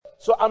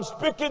So I'm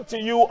speaking to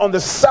you on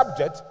the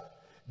subject,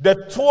 the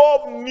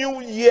 12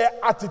 New Year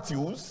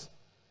attitudes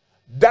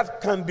that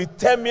can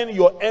determine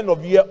your end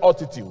of year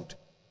attitude.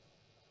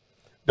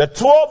 The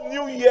 12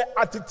 New Year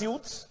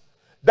attitudes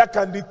that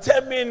can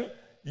determine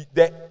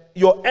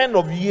your end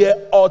of year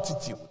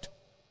attitude.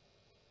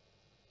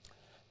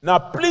 Now,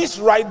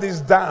 please write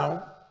this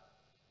down.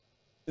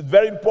 It's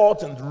very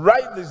important.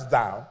 Write this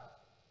down.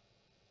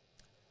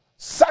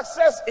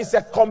 Success is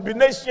a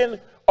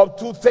combination of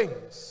two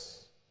things.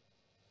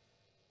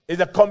 It's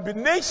a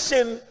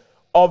combination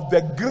of the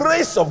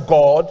grace of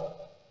God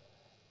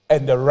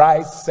and the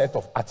right set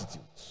of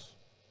attitudes.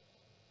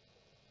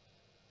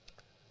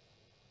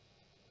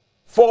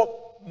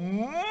 For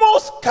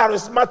most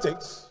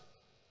charismatics,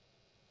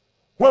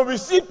 when we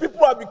see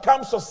people have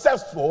become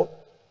successful,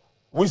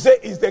 we say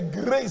it's the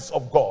grace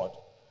of God.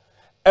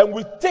 And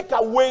we take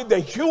away the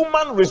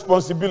human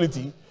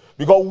responsibility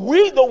because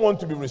we don't want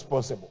to be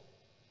responsible.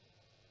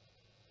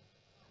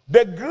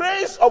 The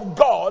grace of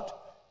God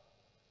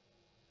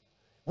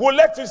will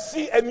let you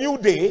see a new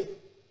day,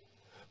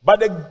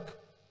 but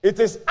it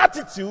is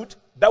attitude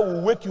that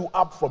will wake you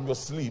up from your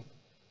sleep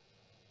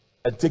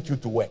and take you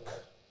to work.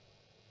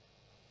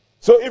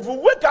 So if you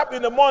wake up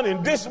in the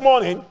morning, this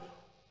morning,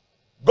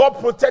 God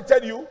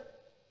protected you,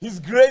 His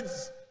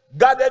grace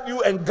guarded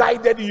you and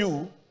guided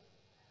you,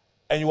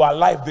 and you are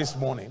alive this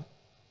morning.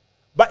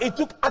 But it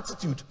took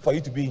attitude for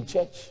you to be in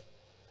church.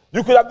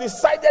 You could have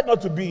decided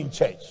not to be in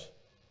church.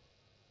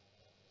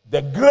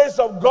 The grace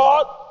of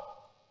God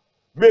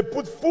may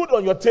put food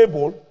on your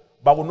table,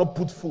 but will not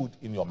put food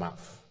in your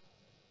mouth.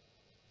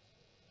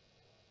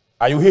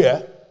 Are you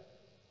here?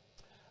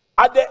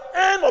 At the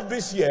end of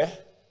this year,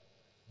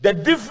 the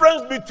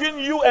difference between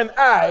you and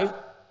I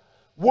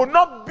will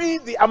not be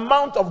the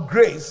amount of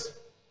grace,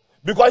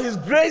 because His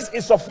grace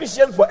is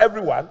sufficient for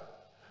everyone,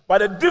 but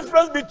the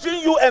difference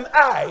between you and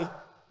I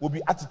will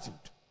be attitude.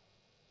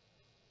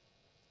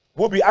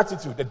 Will be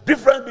attitude. The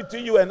difference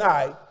between you and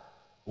I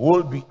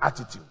will be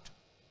attitude.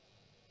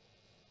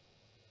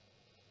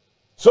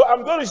 So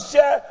I'm going to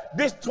share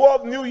these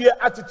 12 New Year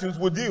attitudes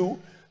with you.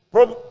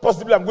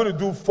 Possibly I'm going to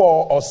do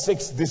 4 or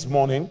 6 this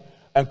morning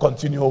and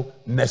continue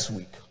next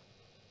week.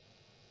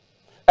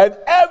 And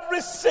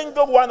every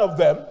single one of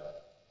them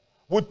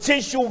will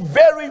teach you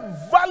very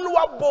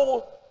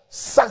valuable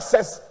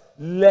success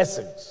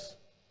lessons.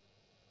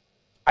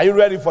 Are you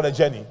ready for the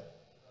journey?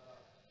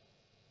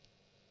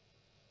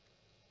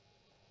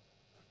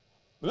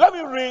 Let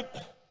me read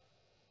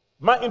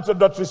my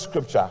introductory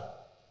scripture.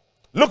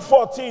 Luke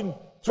 14,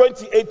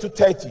 28 to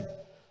 30.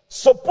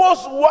 Suppose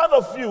one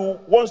of you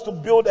wants to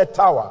build a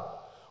tower.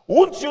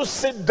 Won't you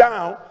sit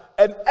down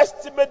and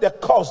estimate the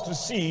cost to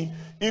see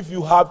if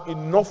you have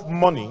enough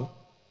money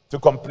to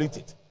complete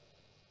it?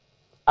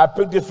 I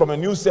picked it from a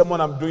new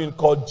sermon I'm doing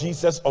called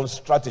Jesus on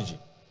Strategy.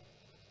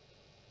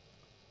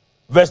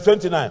 Verse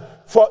 29.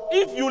 For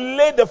if you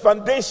lay the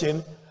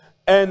foundation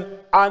and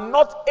are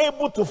not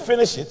able to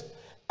finish it,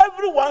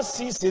 everyone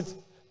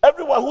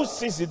who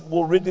sees it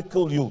will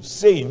ridicule you,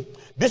 saying,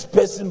 this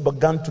person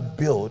began to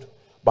build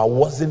but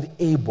wasn't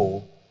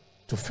able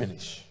to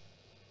finish.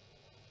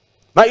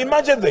 Now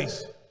imagine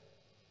this.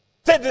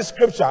 Take this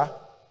scripture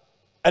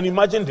and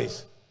imagine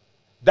this.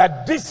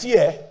 That this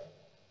year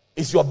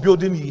is your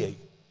building year.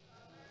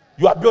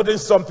 You are building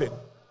something.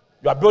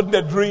 You are building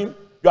a dream.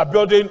 You are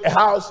building a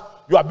house.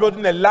 You are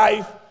building a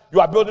life.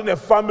 You are building a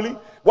family.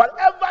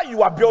 Whatever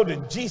you are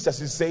building, Jesus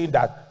is saying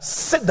that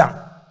sit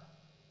down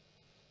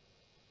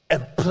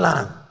and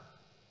plan.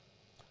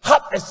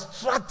 Have a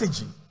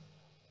strategy.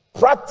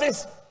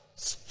 Practice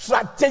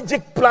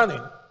strategic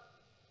planning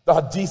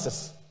that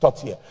Jesus taught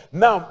here.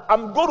 Now,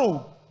 I'm going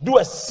to do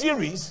a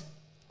series,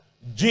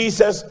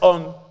 Jesus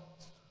on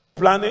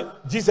planning,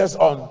 Jesus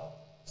on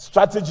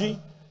strategy,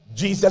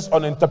 Jesus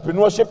on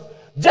entrepreneurship,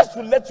 just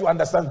to let you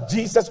understand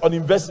Jesus on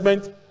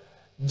investment,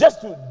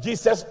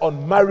 Jesus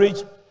on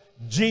marriage,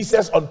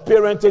 Jesus on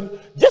parenting,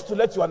 just to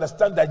let you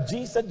understand that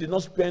Jesus did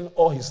not spend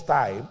all his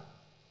time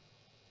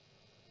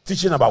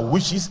teaching about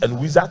witches and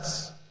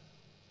wizards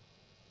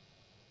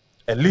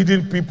and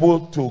leading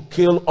people to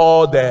kill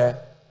all the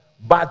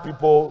bad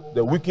people,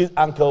 the wicked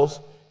uncles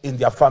in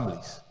their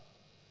families.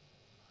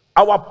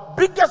 Our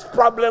biggest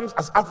problems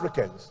as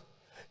Africans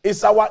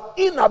is our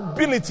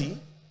inability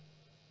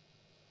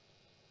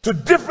to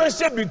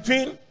differentiate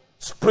between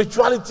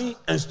spirituality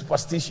and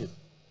superstition.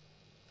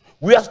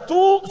 We are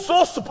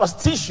so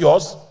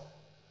superstitious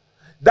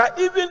that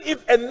even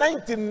if a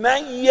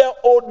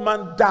 99-year-old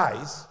man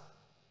dies,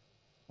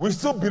 we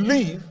still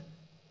believe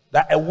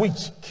that a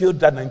witch killed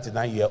that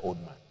 99-year-old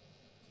man.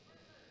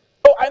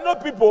 Oh, I know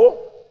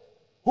people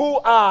who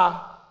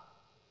are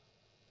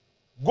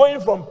going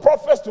from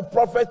prophet to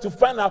prophet to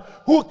find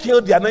out who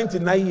killed their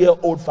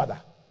 99-year-old father.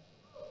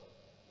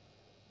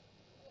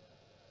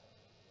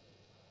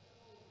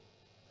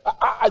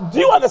 Do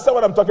you understand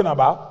what I'm talking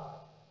about?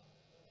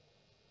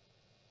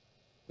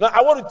 Now,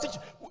 I want to teach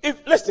you.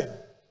 Listen,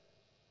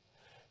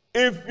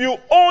 if you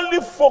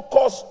only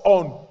focus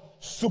on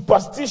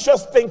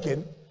superstitious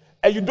thinking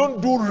and you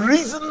don't do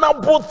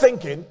reasonable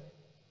thinking,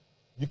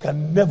 you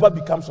can never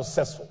become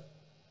successful.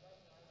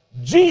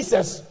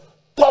 Jesus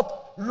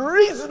taught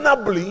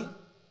reasonably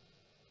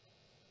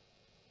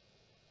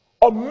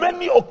on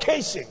many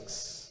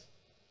occasions.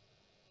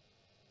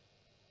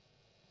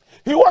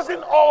 He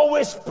wasn't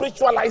always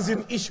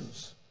spiritualizing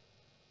issues.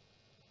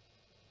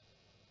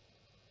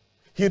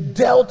 He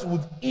dealt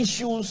with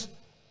issues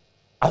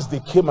as they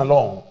came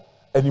along,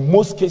 and in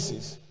most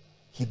cases,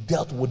 he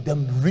dealt with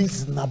them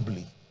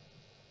reasonably.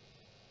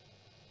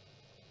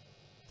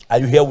 Are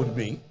you here with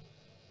me?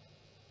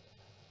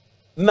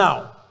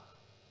 Now,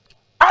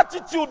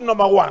 attitude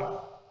number one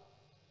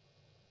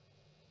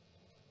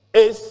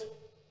is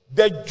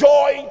the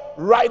joy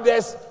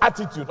rider's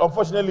attitude.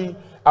 Unfortunately,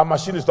 our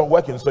machine is not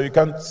working, so you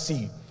can't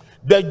see.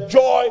 The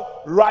joy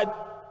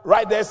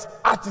rider's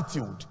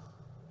attitude.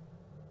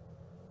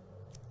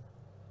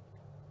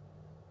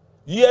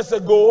 Years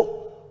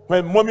ago,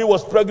 when mommy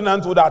was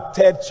pregnant with our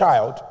third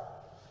child,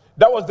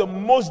 that was the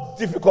most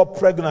difficult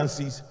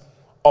pregnancies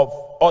of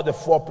all the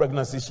 4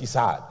 pregnancies she's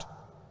had.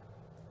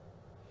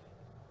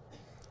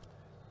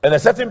 In a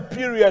certain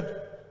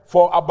period,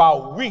 for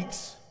about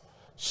weeks,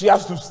 she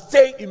has to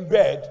stay in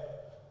bed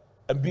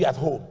and be at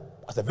home.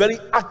 As a very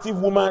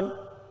active woman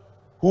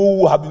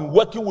who have been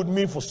working with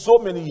me for so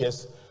many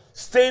years,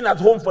 staying at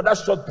home for that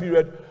short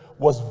period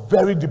was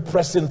very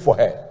depressing for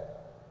her.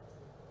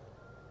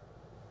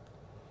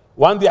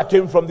 One day I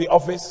came from the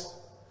office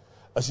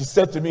and she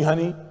said to me,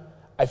 honey,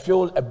 I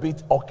feel a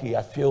bit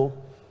okay.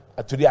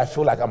 Today I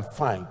feel like I'm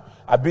fine.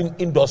 I've been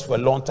indoors for a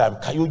long time.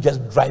 Can you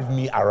just drive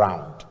me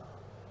around?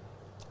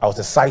 I was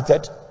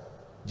excited,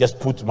 just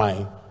put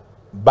my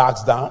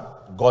bags down,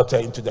 got her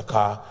into the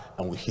car,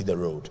 and we hit the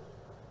road.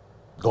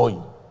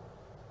 Going.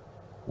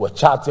 We're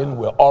chatting,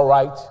 we're all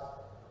right.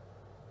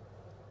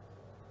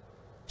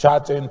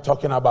 Chatting,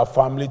 talking about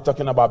family,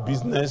 talking about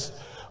business,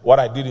 what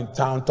I did in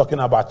town, talking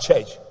about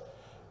church.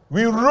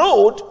 We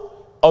rode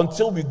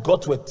until we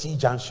got to a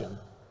T-junction.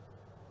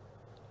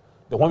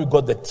 Then when we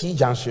got the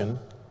T-junction,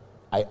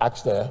 I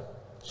asked her,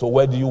 so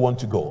where do you want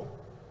to go?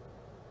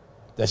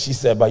 Then she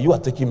said, but you are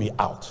taking me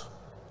out.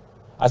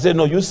 I said,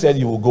 no, you said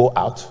you will go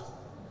out.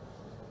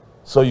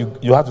 So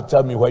you have to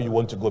tell me where you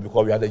want to go,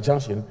 because we are at the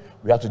junction,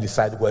 we have to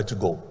decide where to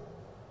go.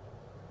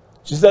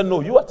 She said,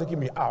 no, you are taking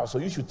me out, so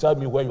you should tell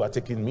me where you are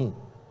taking me.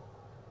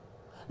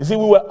 You see,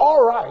 we were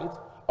all right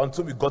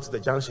until we got to the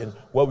junction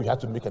where we had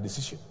to make a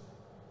decision.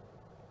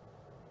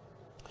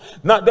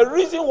 Now, the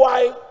reason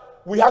why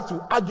we had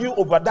to argue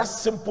over that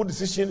simple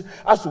decision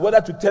as to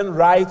whether to turn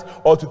right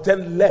or to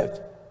turn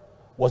left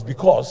was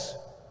because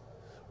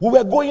we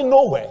were going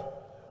nowhere.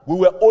 We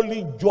were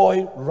only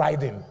joy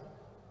riding.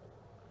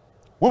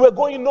 We were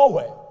going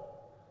nowhere.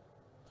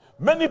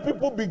 Many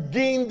people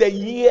begin the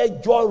year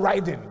joy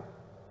riding.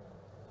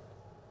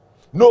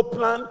 No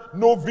plan,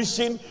 no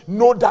vision,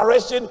 no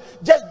direction,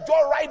 just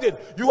joy riding.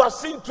 You have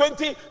seen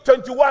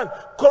 2021.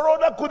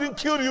 Corona couldn't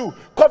kill you.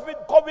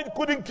 COVID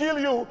couldn't kill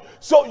you.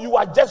 So you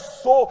are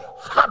just so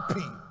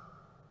happy.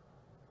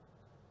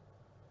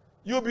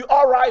 You'll be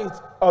all right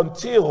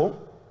until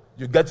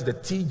you get to the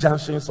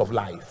T-junctions of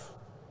life,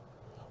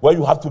 where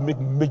you have to make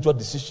major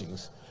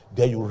decisions.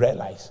 There you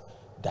realize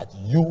that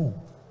you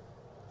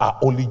are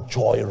only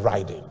joy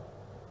riding.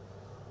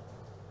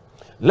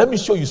 Let me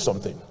show you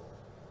something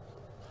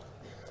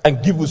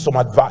and give you some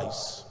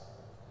advice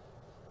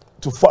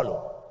to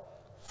follow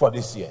for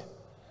this year.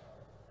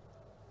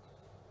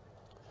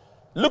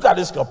 Look at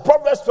this.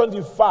 Proverbs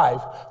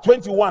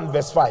 21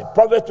 verse 5.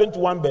 Proverbs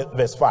 21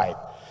 verse 5.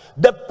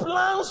 The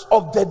plans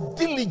of the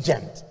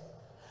diligent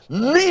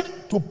lead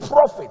to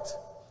profit.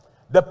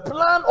 The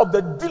plan of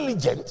the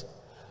diligent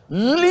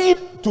lead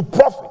to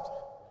profit,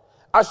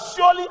 as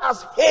surely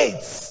as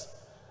haste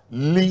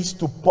leads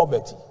to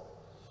poverty.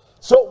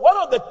 So one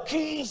of the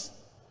keys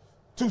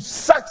to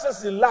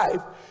success in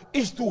life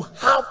is to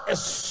have a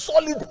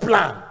solid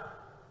plan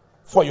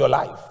for your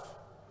life.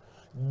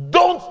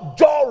 Don't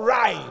jaw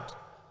ride,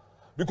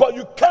 because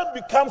you can't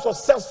become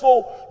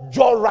successful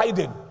jaw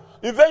riding.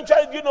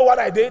 Eventually, do you know what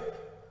I did?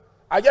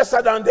 I just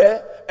sat down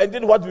there and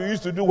did what we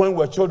used to do when we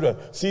were children.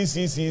 See,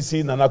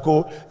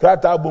 nanako,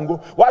 krata,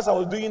 bongo. Whilst I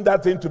was doing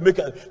that thing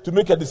to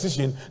make a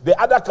decision, the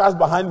other class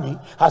behind me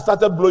had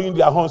started blowing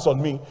their horns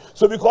on me.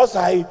 So because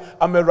I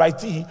am a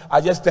righty,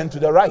 I just turned to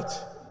the right.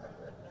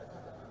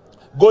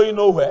 Going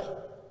nowhere.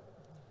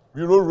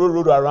 We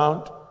rode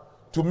around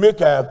to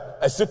make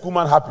a sick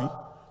woman happy.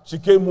 She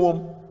came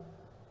home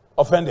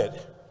offended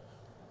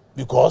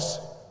because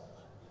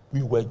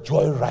we were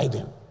joy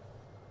riding.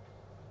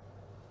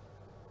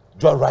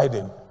 Joy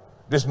riding.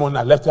 This morning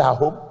I left her at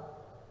home,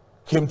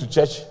 came to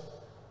church,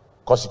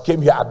 because she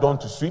came here at dawn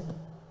to sweep.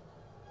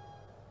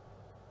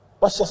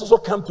 But she has also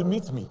come to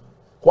meet me.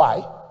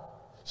 Why?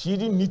 She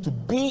didn't need to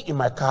be in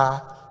my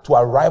car to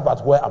arrive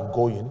at where I'm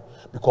going,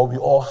 because we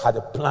all had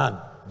a plan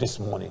this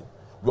morning.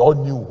 We all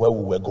knew where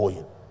we were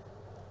going.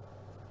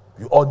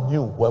 We all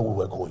knew where we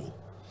were going.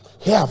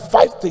 Here are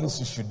 5 things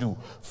you should do.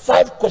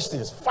 5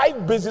 questions,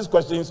 5 basic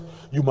questions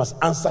you must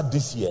answer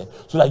this year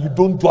so that you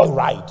don't joy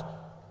ride.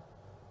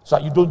 So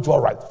that you don't joy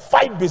ride.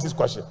 5 basic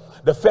questions.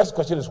 The first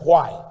question is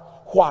why?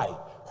 Why?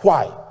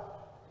 Why?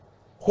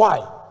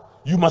 Why?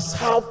 You must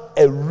have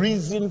a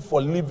reason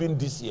for living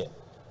this year.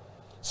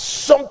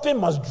 Something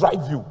must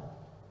drive you.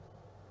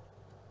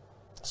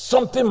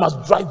 Something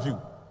must drive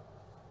you.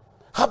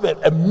 Have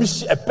a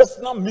mission, a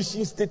personal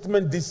mission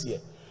statement this year.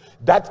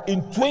 That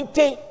in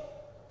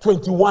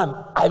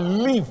 2021, I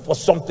live for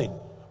something.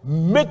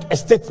 Make a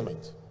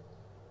statement.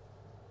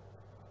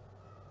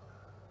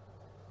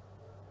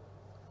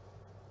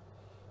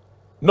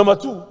 Number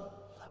 2,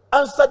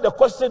 answer the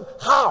question,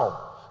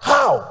 how?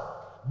 How?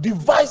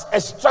 Devise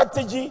a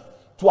strategy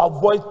to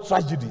avoid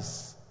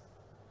tragedies.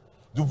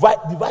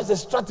 Devise a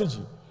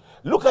strategy.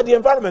 Look at the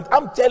environment.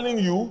 I'm telling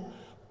you,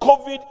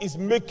 COVID is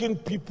making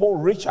people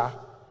richer.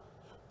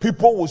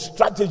 People with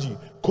strategy,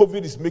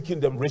 COVID is making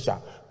them richer.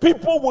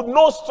 People with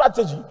no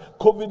strategy,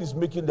 COVID is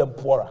making them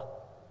poorer.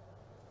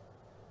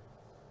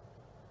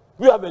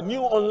 We have a new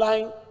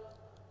online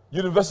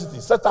university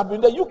set up in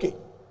the UK.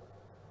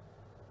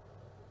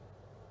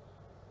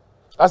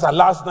 As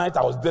last night,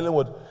 I was dealing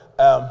with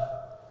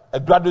a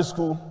graduate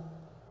school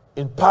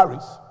in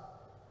Paris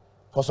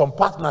for some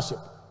partnership.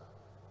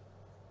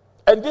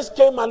 And this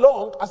came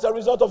along as a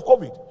result of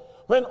COVID.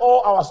 When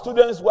all our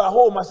students were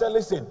home, I said,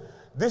 listen,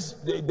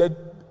 the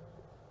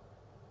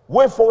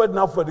way forward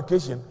now for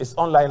education is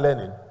online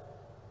learning.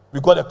 We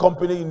got a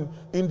company in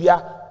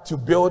India to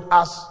build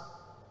us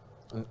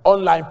an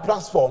online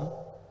platform.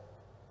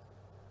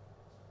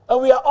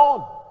 And we are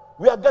on.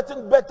 We are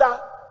getting better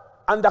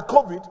under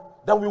COVID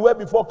than we were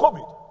before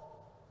COVID.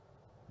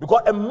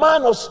 Because a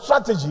man of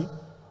strategy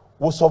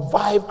will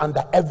survive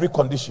under every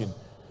condition.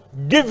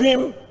 Give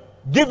him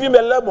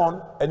a lemon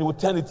and he will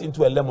turn it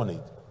into a lemonade.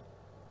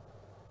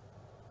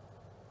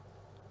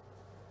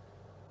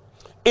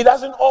 It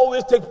doesn't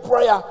always take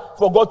prayer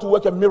for God to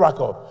work a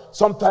miracle.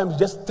 Sometimes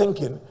just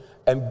thinking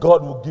and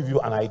God will give you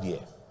an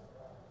idea.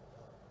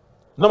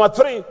 Number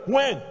 3,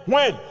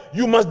 when?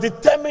 You must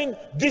determine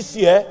this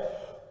year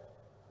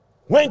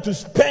when to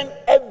spend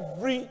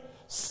every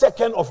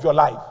second of your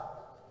life.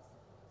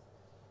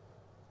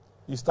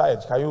 He's tired.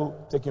 Can you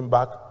take him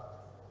back?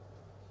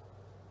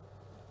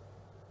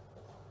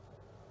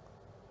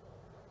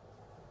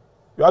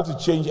 You have to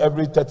change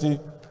every 30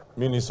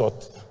 minutes or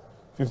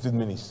 15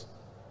 minutes.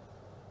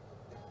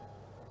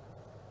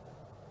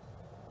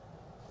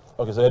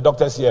 Okay, so the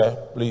doctor's here.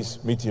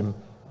 Please meet him.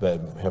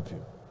 Help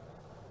you.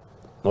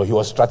 No, he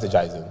was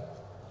strategizing.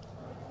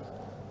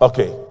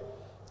 Okay.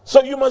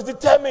 So you must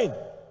determine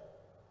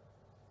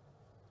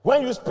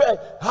when you spend,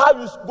 how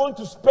you're going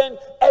to spend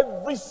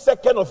every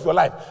second of your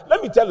life.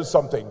 Let me tell you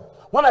something.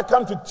 When I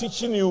come to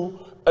teaching you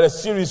a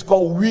series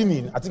called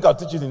Winning, I think I'll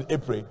teach it in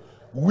April.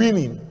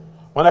 Winning.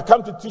 When I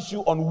come to teach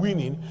you on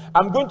winning,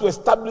 I'm going to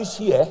establish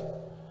here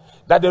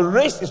that the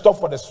race is not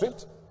for the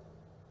swift,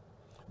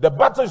 the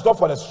battle is not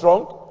for the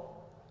strong,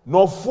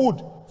 nor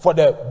food for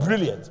the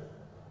brilliant.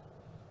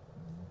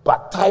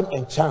 But time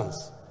and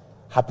chance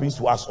happens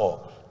to us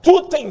all.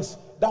 2 things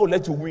that will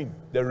let you win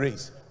the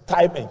race: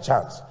 time and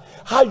chance.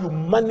 How you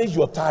manage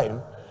your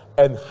time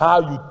and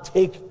how you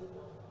take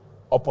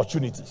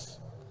opportunities,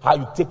 how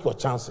you take your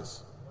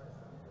chances.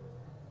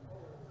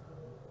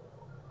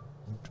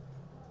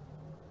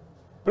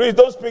 Please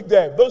don't speak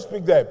there. Don't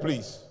speak there,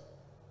 please.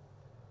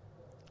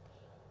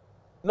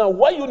 Now,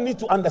 what you need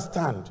to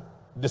understand,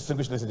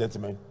 distinguished ladies and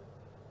gentlemen,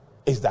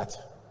 is that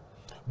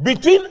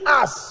between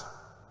us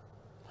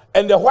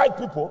and the white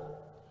people,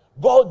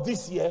 God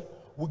this year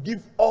will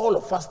give all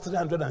of us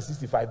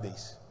 365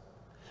 days.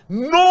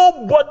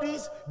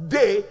 Nobody's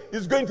day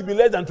is going to be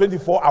less than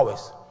 24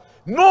 hours.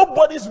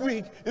 Nobody's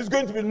week is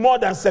going to be more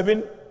than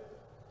 7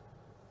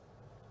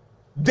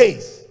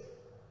 days.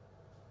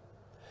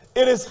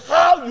 It is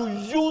how you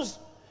use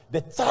the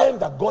time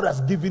that God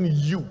has given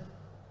you.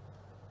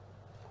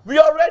 We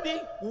are already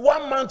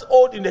 1 month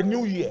old in the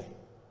new year.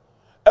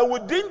 And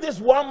within this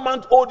 1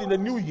 month old in the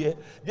new year,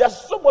 there are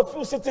some of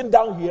you sitting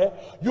down here,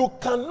 you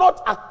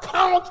cannot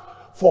account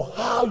for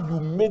how you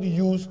made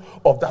use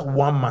of that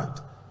 1 month.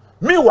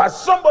 Meanwhile,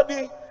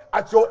 somebody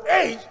at your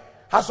age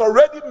has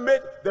already made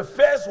the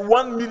first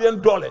 $1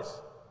 million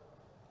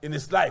in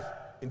his life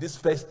in these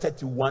first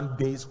 31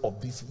 days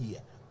of this year.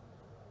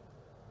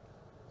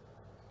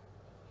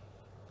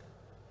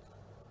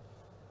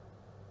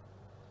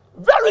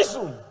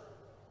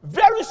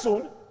 Very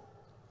soon,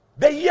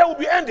 the year will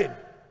be ending.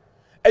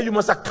 And you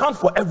must account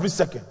for every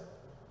second.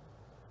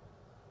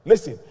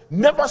 Listen,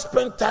 never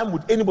spend time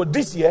with anybody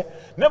this year.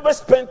 Never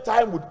spend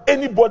time with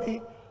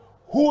anybody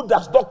who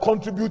does not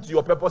contribute to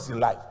your purpose in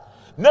life.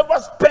 Never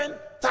spend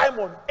time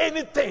on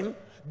anything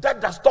that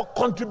does not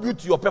contribute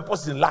to your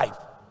purpose in life.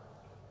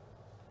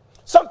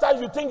 Sometimes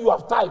you think you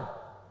have time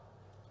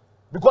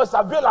because it's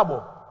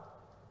available.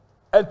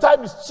 And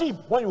time is cheap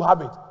when you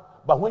have it.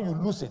 But when you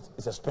lose it,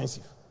 it's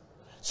expensive.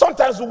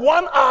 Sometimes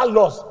 1 hour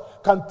loss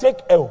can take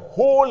a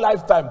whole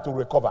lifetime to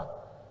recover.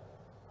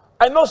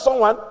 I know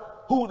someone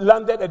who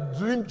landed a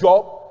dream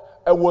job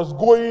and was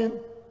going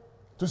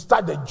to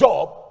start the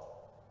job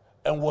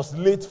and was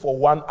late for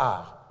 1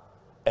 hour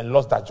and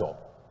lost that job.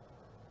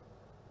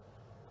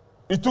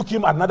 It took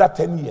him another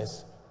 10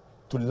 years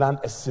to land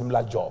a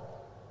similar job.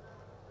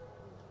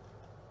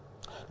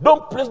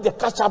 Don't play the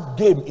catch-up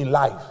game in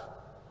life.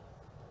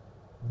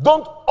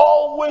 Don't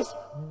always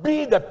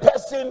be the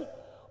person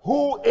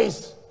who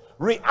is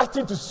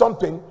reacting to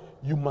something.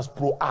 You must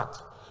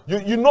proact.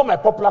 You know my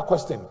popular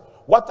question.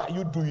 What are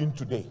you doing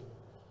today?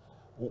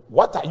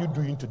 What are you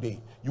doing today?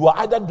 You are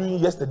either doing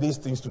yesterday's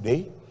things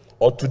today,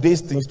 or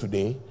today's things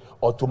today,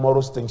 or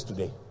tomorrow's things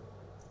today.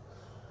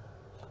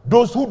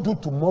 Those who do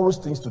tomorrow's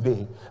things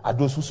today are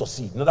those who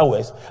succeed. In other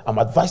words, I'm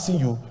advising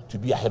you to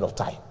be ahead of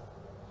time.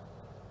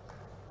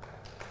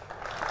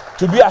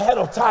 To be ahead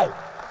of time.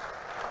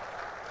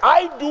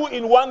 I do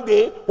in one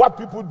day what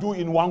people do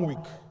in 1 week.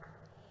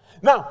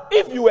 Now,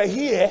 if you were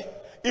here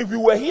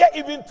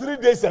even 3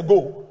 days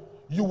ago,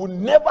 you would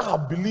never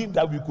have believed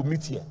that we could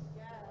meet here.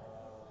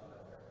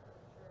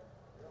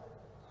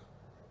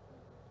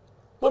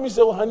 Mommy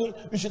said, "Oh, honey,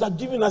 you should have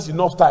given us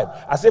enough time."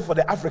 I said, for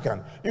the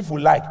African, if we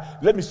like,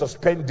 let me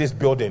suspend this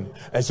building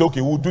and say,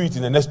 okay, we'll do it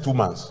in the next 2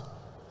 months.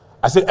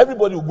 I said,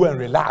 everybody will go and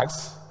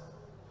relax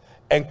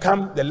and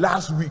come the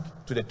last week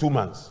to the 2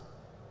 months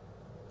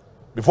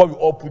before we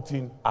all put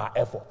in our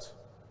effort.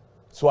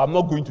 So I'm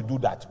not going to do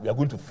that. We are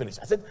going to finish.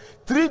 I said,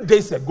 3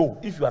 days ago,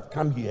 if you had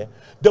come here,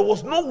 there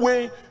was no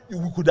way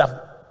we could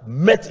have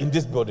met in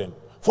this building.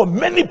 For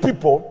many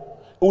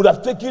people, it would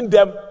have taken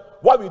them,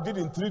 what we did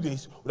in 3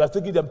 days, would have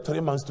taken them 3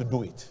 months to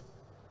do it.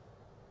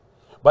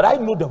 But I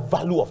know the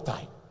value of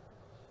time.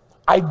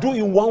 I do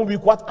in 1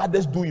 week what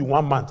others do in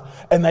 1 month.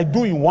 And I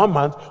do in 1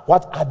 month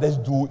what others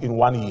do in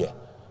 1 year.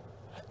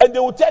 And they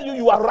will tell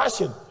you are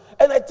rushing.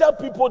 And I tell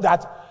people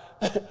that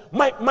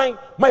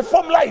my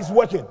formula is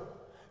working.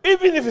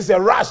 Even if it's a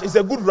rush, it's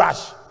a good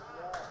rush.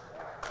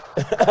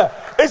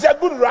 It's a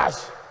good rush.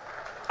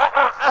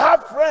 I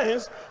have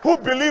friends who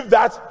believe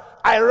that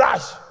I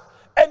rush.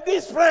 And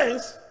these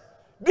friends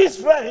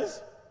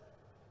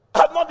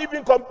have not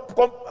even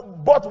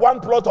bought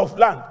one plot of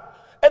land.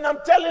 And I'm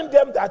telling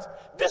them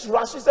that this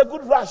rush is a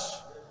good rush.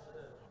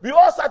 We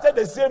all started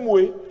the same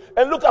way,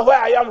 and look at where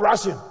I am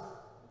rushing.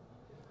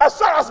 As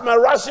far as my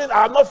rushing,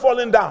 I have not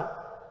fallen down.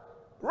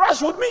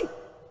 Rush with me.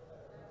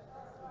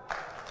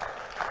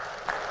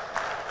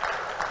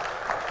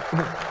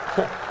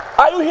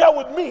 Are you here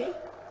with me?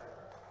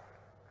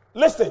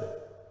 Listen,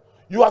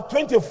 you have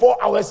 24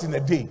 hours in a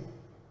day.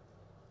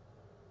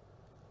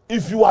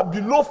 If you are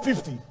below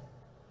 50,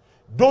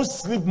 don't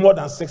sleep more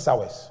than 6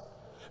 hours.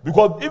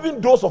 Because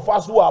even those of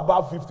us who are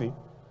above 50,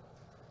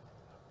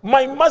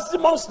 my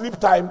maximum sleep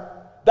time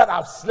that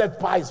I've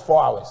slept by is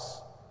 4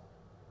 hours.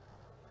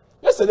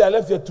 Yesterday I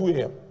left here at 2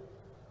 a.m.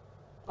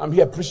 I'm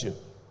here preaching.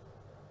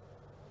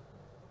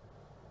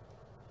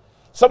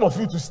 Some of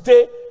you to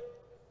stay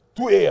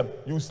 2 a.m.,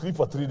 you will sleep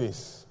for 3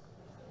 days.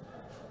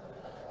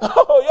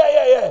 Oh,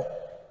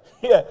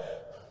 yeah.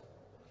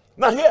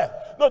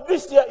 Now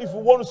this year, if you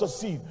want to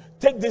succeed,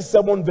 take this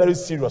sermon very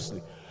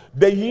seriously.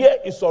 The year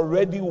is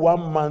already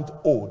 1 month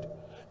old.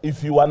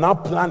 If you are now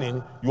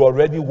planning, you're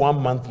already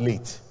 1 month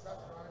late.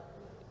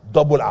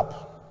 Double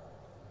up.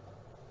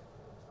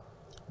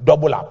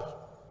 Double up.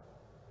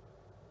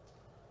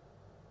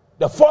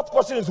 The fourth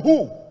question is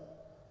who?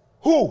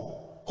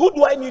 Who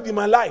do I need in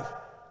my life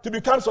to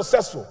become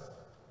successful?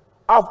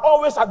 I've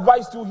always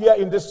advised you here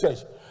in this church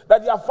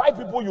that there are 5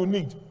 people you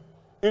need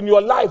in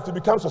your life to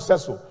become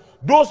successful.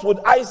 Those with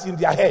eyes in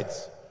their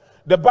heads.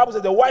 The Bible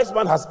says the wise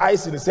man has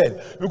eyes in his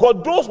head.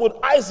 Because those with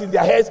eyes in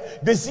their heads,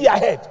 they see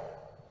ahead.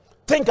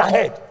 Think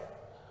ahead.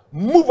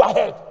 Move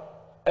ahead.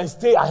 And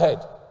stay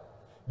ahead.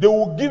 They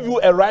will give you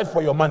a ride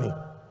for your money.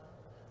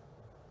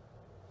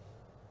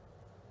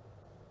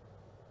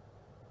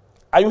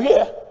 Are you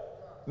here?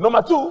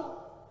 Number 2,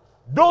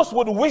 those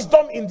with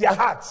wisdom in their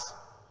hearts.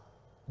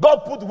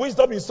 God put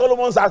wisdom in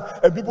Solomon's heart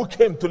and people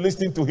came to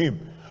listen to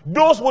him.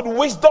 Those with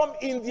wisdom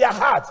in their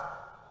heart.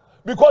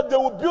 Because they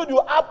will build you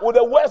up with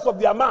the words of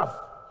their mouth.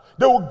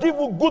 They will give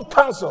you good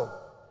counsel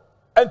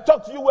and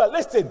talk to you well.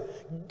 Listen,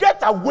 get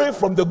away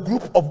from the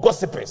group of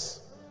gossipers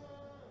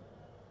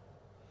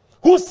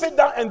who sit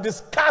down and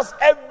discuss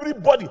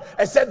everybody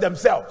except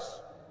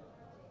themselves.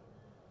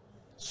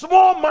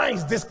 Small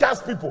minds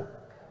discuss people.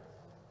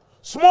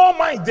 Small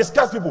minds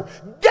discuss people.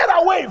 Get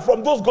away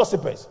from those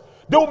gossipers.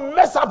 They will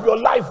mess up your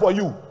life for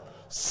you.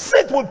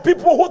 Sit with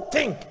people who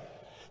think.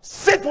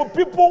 Sit with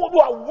people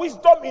who have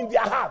wisdom in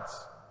their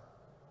hearts.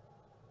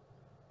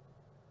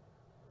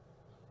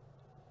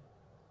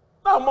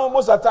 Now,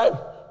 most of the time,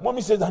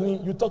 mommy says,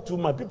 honey, you talk to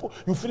my people,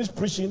 you finish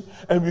preaching,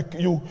 and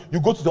you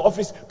go to the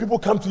office, people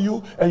come to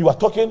you, and you are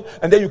talking,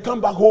 and then you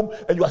come back home,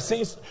 and you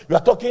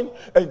are talking,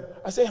 and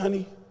I say,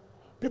 honey,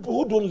 people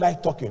who don't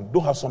like talking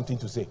don't have something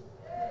to say.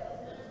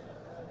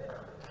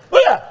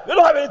 Oh yeah, they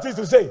don't have anything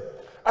to say.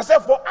 I said,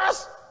 for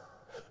us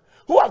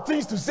who have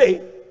things to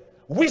say,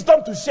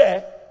 wisdom to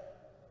share,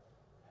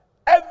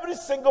 every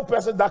single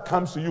person that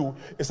comes to you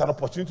is an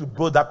opportunity to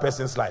build that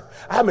person's life.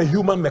 I am a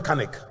human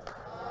mechanic.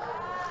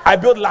 I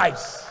build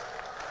lives.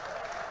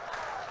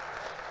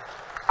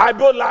 I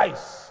build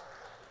lives.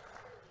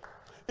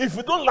 If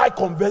you don't like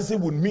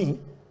conversing with me,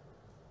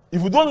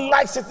 if you don't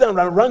like sitting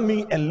around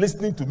me and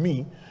listening to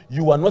me,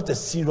 you are not a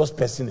serious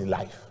person in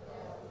life.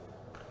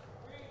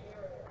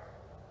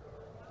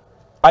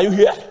 Are you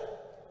here?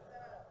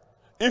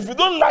 If you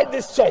don't like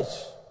this church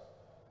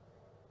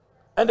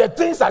and the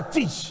things I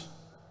teach,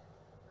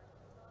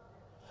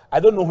 I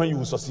don't know when you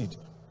will succeed.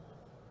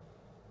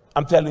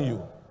 I'm telling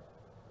you.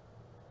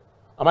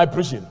 Am I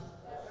preaching?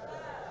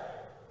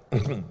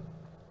 The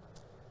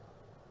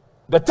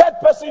third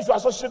person you should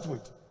associate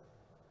with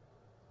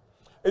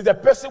is the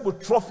person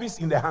with trophies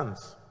in their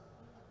hands.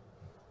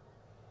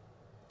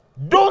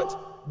 Don't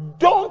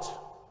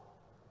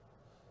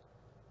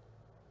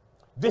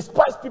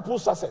despise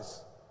people's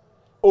success.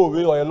 Oh,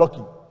 you're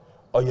lucky.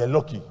 Oh, you're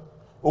lucky.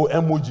 Oh,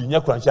 emoji,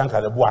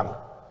 nyakuranchanka de buano.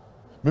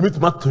 Me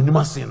mituma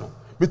tonyuma sino.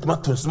 Mituma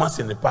tonsuma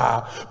sino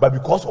pa. But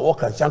because of what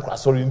kranchanka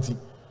sorinti.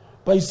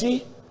 But you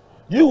see,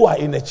 you are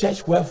in a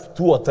church where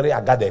 2 or 3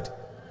 are gathered.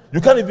 You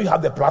can't even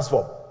have the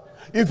platform.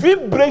 If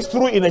it breaks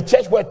through in a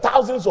church where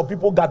thousands of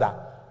people gather,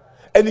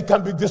 and it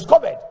can be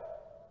discovered,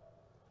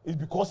 it's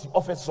because he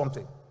offers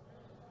something.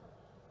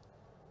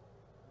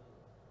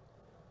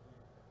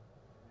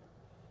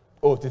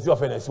 Oh, Titi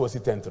offers was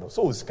it tentro.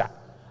 So uska,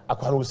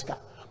 akwara uska.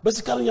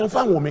 Basically, I'm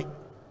fine with me.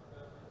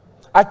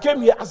 I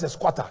came here as a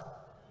squatter.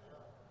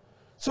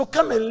 So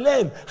come and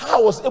learn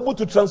how I was able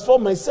to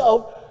transform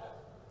myself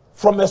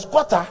from a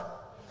squatter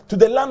to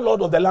the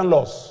landlord of the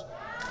landlords.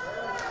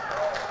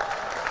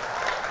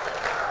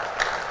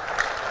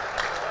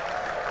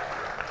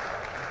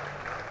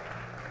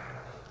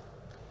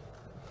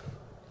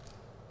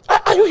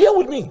 Are you here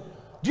with me?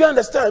 Do you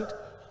understand?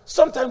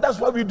 Sometimes that's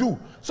what we do.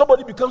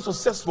 Somebody becomes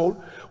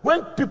successful.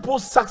 When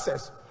people's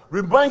success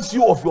reminds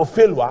you of your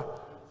failure,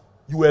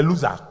 you were a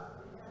loser.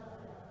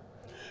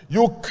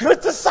 You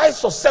criticize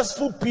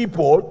successful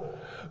people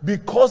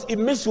because it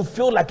makes you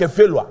feel like a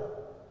failure.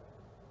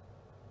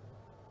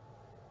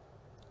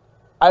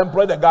 I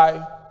employed a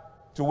guy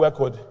to work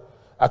with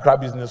Accra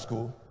Business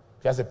School.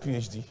 He has a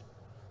PhD.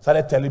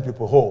 Started telling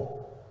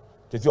people,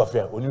 he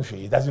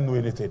doesn't know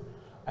anything.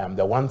 I am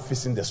the one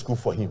fixing the school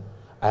for him.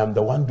 I am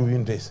the one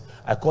doing this.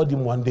 I called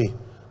him one day.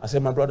 I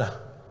said, my brother,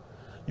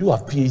 you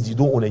have PhD, you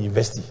don't own a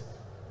university.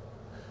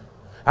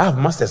 I have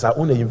masters, I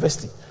own a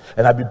university.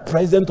 And I've been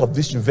president of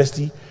this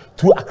university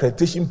through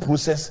accreditation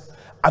process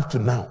up to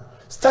now.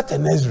 Start a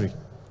nursery.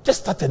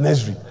 Just start a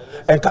nursery.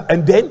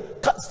 And then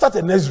start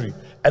a nursery.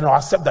 And I'll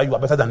accept that you are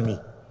better than me.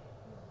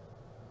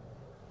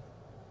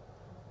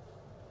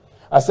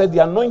 I said the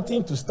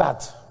anointing to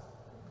start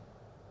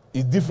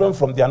is different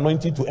from the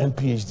anointing to end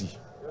PhD.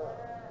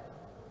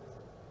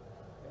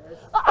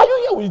 Are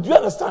you here? Do you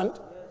understand?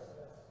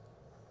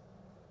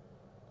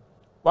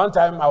 One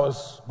time I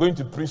was going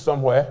to preach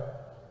somewhere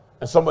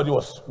and somebody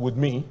was with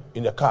me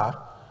in the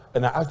car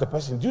and I asked the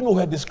person, do you know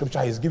where this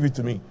scripture is? Give it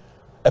to me.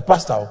 A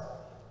pastor.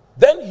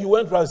 Then he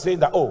went around saying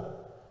that, oh,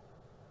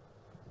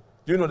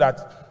 do you know that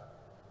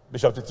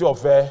Bishop Titi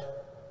Ofe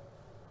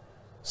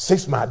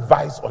seeks my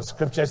advice on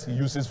scriptures he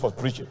uses for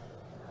preaching?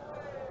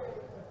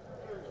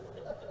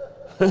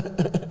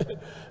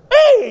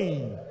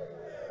 Hey!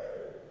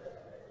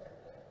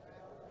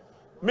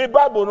 Me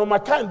Bible, no, my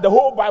kind, the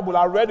whole Bible,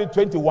 I read it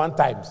 21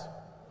 times.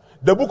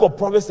 The book of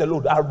Proverbs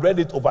alone, I read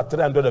it over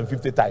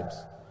 350 times.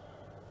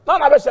 Now,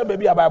 I share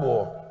maybe a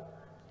Bible.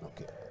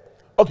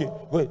 Okay,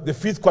 wait, the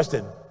fifth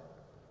question.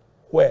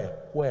 Where?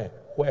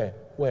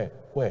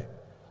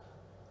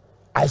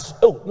 I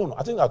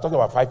think I'm talking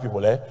about 5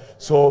 people,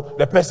 So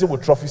the person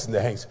with trophies in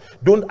their hands.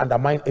 Don't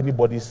undermine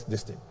anybody's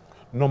this thing.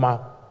 Number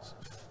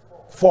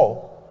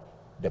 4,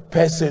 the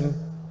person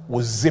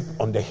with zip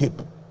on the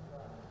hip.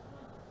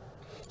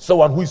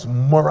 Someone who is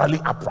morally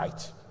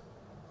upright.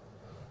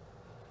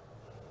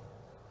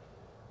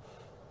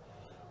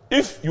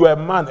 If you are a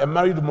man, a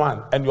married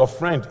man, and your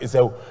friend is a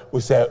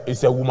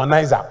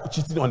womanizer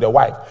cheating on the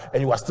wife,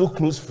 and you are still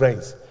close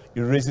friends,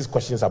 it raises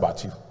questions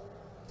about you.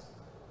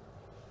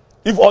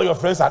 If all your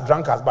friends are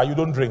drunkards, but you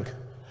don't drink,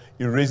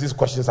 it raises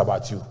questions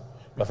about you.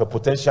 You have a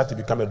potential to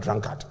become a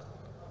drunkard.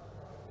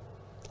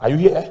 Are you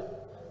here?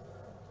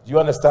 Do you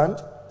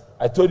understand?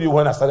 I told you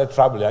when I started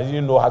traveling, I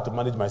didn't know how to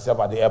manage myself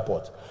at the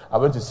airport. I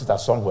went to sit at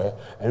somewhere,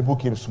 and people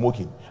came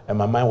smoking. And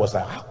my mind was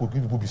like, how could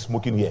people be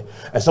smoking here?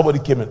 And somebody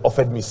came and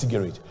offered me a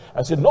cigarette.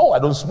 I said, no, I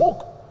don't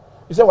smoke.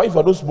 He said, why if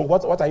I don't smoke,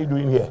 what are you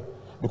doing here?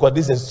 Because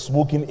this is a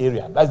smoking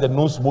area. That's the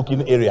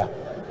no-smoking area.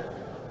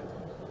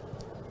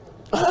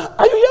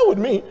 Are you here with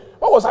me?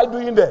 What was I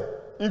doing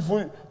there? If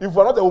we're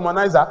not a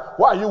womanizer,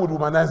 why are you with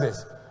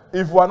womanizers?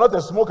 If we are not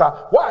a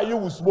smoker, why are you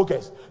with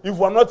smokers? If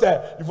we are not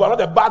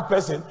a bad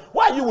person,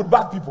 why are you with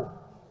bad people?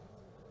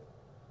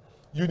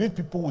 You need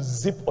people with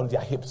zip on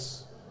their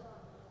hips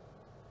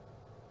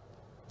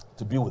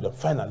to be with them.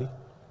 Finally,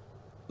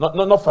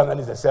 not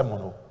finally is a sermon.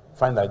 No.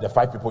 Finally, the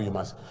 5 people you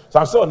must. So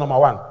I'm still on number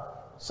 1.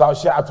 So I'll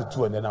share up to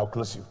 2 and then I'll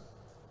close you.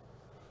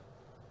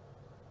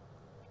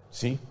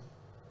 See,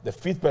 the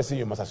 5th person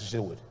you must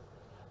associate with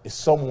is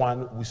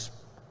someone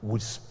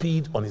with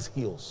speed on his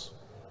heels.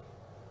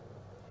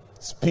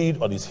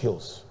 Speed on his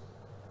heels.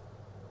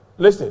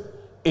 Listen,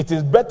 it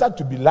is better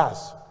to be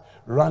last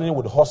running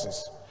with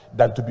horses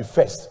than to be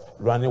first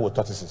running with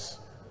tortoises.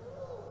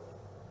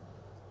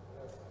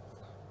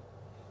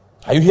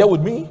 Are you here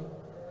with me?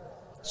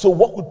 So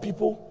work with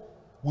people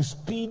with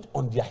speed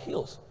on their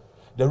heels.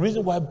 The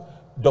reason why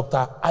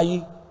Dr.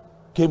 Ayi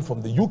came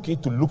from the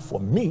UK to look for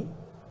me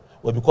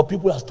was because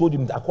people have told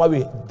him that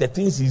the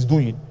things he's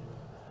doing,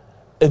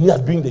 and he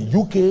has been in the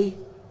UK,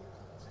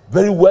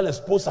 very well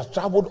exposed, has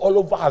traveled all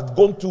over, has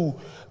gone to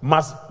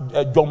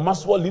John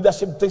Maxwell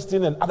leadership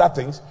testing and other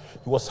things.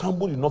 He was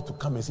humble enough to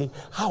come and say,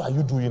 how are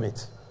you doing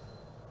it?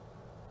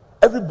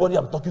 Everybody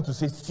I'm talking to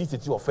says,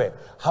 CCT affair,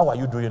 how are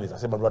you doing it? I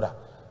said, my brother,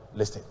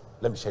 listen,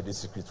 let me share this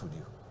secret with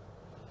you.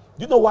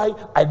 Do you know why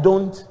I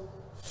don't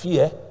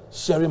fear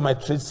sharing my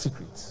trade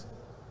secrets?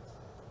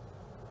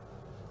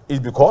 It's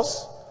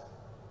because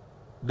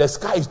the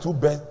sky is too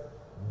big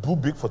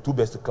for two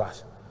birds to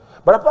clash.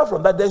 But apart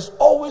from that, there's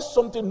always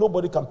something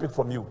nobody can pick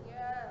from you.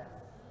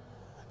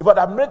 In fact,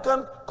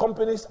 American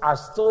companies are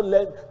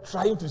still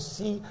trying to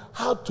see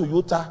how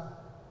Toyota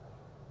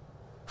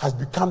has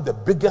become the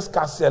biggest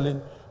car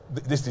selling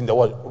this in the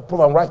world.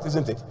 Probably right,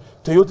 isn't it?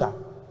 Toyota.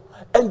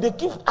 And they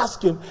keep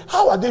asking,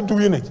 how are they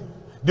doing it?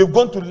 They've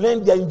gone to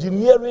learn their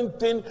engineering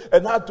thing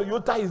and how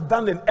Toyota is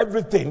done and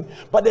everything.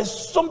 But there's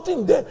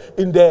something there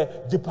in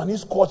the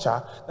Japanese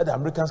culture that the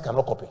Americans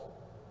cannot copy.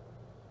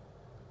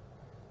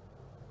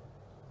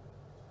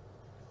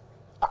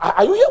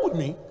 Are you here with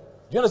me? Do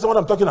you understand what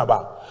I'm talking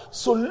about?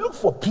 So look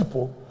for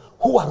people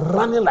who are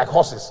running like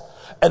horses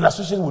and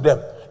associate with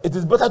them. It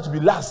is better to be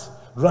last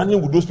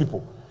running with those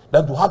people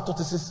than to have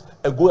tortoises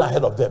and go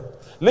ahead of them.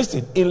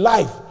 Listen, in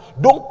life,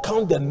 don't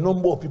count the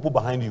number of people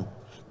behind you.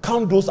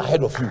 Count those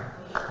ahead of you.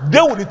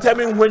 They will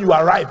determine when you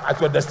arrive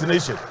at your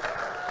destination.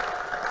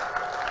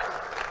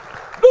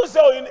 Don't say,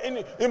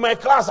 oh, in my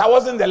class, I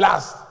wasn't the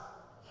last.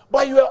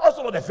 But you were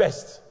also not the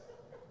first.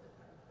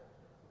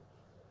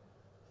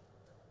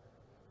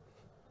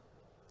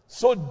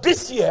 So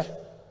this year,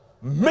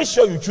 make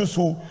sure you choose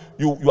who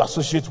you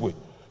associate with.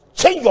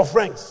 Change your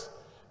friends.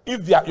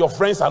 If your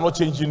friends are not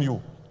changing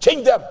you,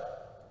 change them.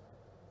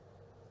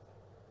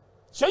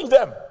 Change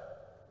them.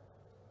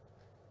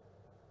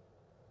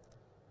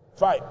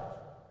 5.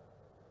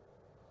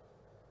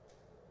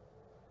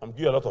 I'm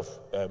giving you a lot of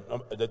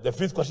the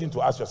fifth question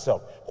to ask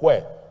yourself.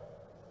 Where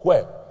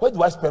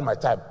do I spend my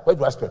time? Where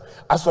do I spend?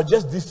 I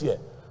suggest this year,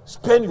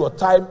 spend your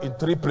time in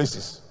 3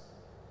 places.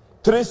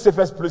 3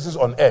 safest places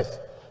on earth: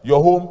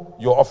 your home,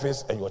 your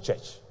office, and your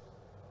church.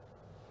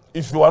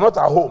 If you are not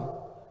at home,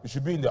 you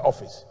should be in the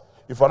office.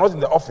 If you are not in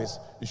the office,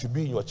 you should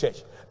be in your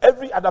church.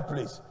 Every other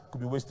place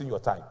could be wasting your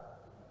time.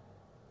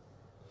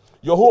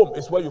 Your home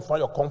is where you find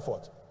your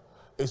comfort.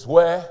 It's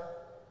where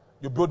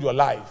you build your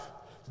life.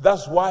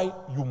 That's why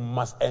you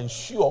must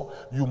ensure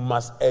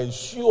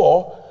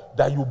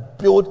that you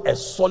build a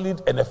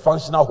solid and a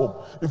functional home.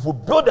 If you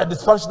build a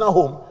dysfunctional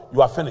home,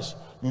 you are finished.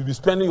 You'll be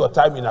spending your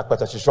time in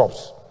Akpatashi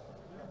shops.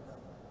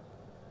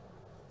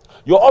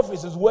 Your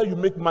office is where you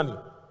make money.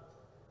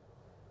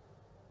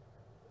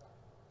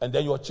 And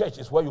then your church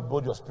is where you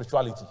build your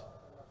spirituality.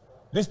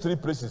 These 3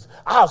 places.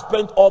 I have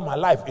spent all my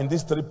life in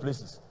these 3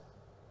 places.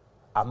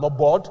 I'm not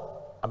bored.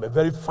 I'm a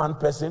very fun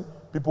person.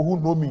 People who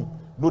know me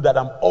know that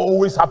I'm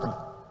always happy.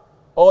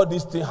 All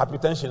these things,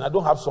 hypertension, I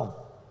don't have some.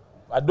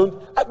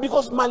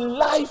 Because my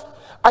life,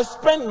 I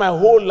spend my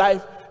whole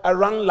life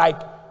around like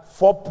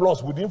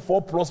 4+, within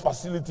 4+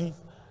 facilities.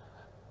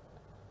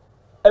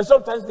 And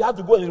sometimes they have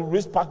to go and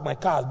race park my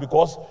cars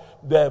because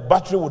the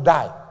battery will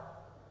die.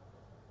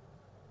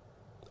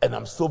 And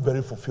I'm still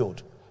very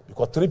fulfilled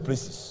because 3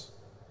 places.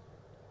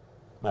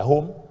 My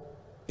home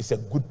is a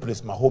good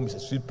place. My home is a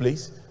sweet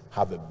place. I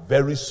have a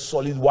very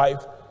solid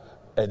wife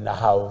and I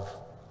have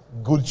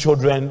good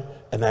children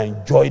and I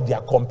enjoy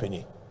their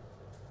company.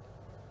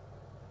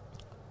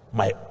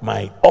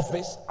 My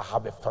office, I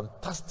have a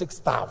fantastic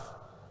staff.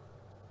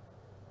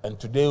 And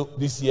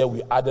this year,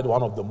 we added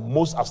one of the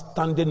most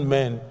outstanding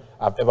men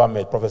I've ever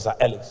met, Professor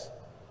Ellis,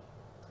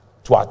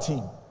 to our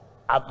team.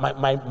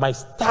 My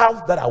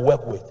staff that I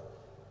work with,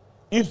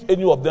 if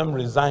any of them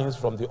resigns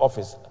from the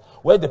office,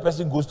 where the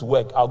person goes to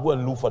work, I'll go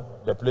and look for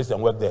the place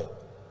and work there.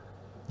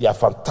 They are a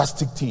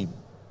fantastic team,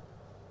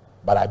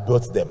 but I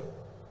built them.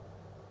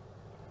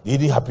 It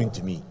didn't happen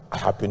to me, I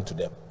happened to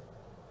them.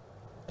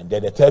 And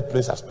then the 3rd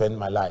place I spend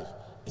my life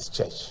is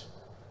church.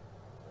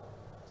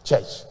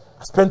 Church.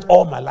 I spent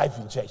all my life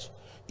in church.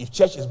 If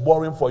church is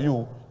boring for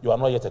you, you are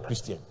not yet a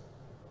Christian.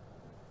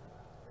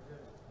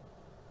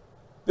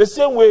 The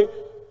same way,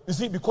 you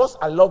see, because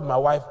I love my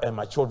wife and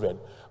my children,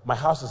 my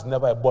house is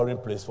never a boring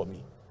place for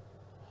me.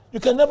 You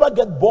can never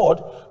get bored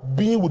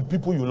being with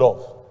people you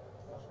love.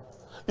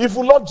 If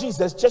you love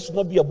Jesus, church should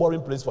not be a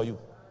boring place for you.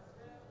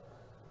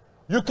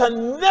 You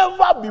can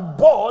never be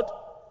bored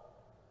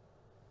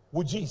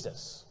with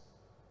Jesus.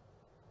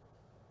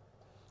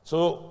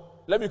 So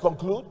let me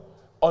conclude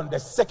on the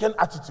second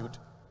attitude,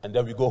 and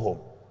then we go home.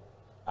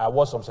 I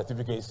award some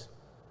certificates,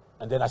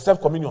 and then I serve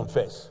communion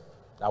first.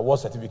 I award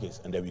certificates,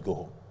 and then we go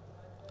home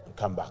and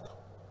come back.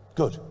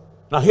 Good.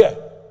 Now here,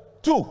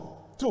 2.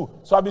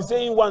 So I've been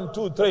saying 1,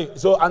 2, 3.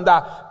 So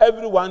under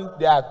everyone,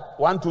 there are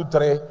 1, 2,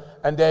 3,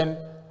 and then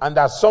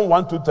under some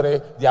 1, 2,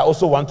 3, there are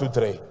also 1, 2,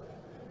 3.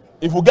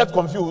 If you get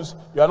confused,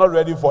 you are not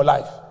ready for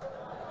life.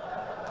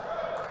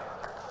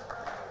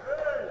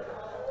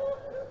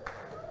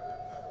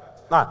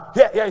 Now,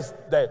 here is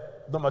the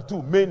number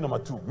two, main number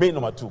two.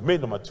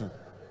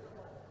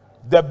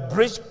 The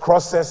bridge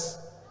crosses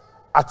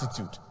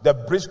attitude. The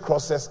bridge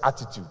crosses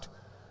attitude.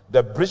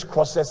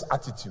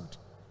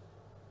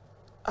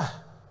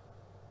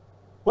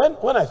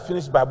 When I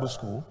finished Bible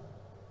school,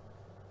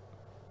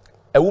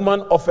 a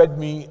woman offered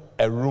me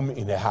a room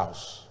in her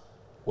house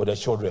with her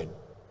children.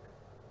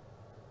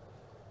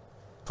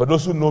 For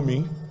those who know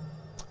me,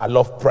 I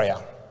love prayer.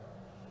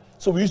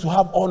 So we used to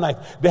have all night.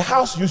 The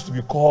house used to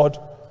be called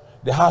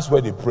the house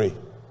where they pray.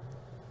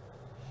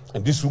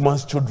 And this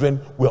woman's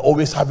children were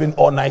always having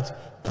all night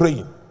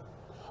praying.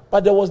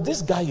 But there was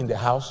this guy in the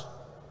house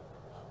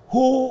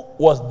who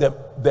was the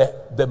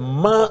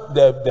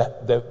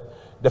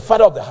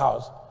father of the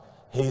house,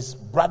 his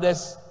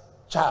brother's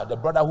child, the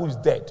brother who is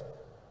dead.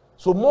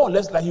 So more or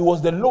less like he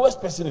was the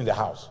lowest person in the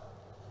house.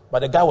 But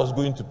the guy was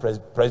going to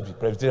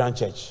Presbyterian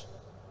church.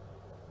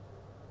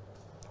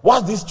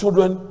 Whilst these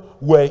children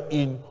were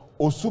in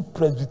Osu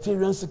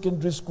Presbyterian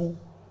Secondary School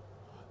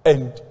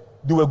and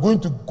they were going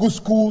to good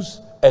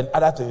schools and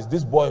other things,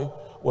 this boy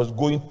was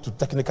going to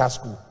technical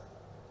school.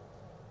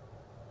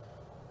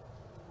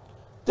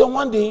 Then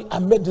one day I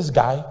met this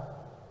guy,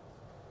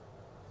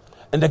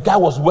 and the guy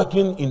was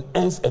working in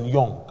Ernst and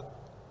Young.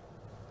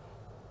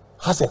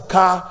 Has a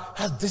car,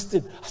 has this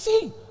thing. I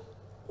say,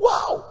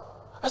 wow.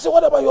 I said,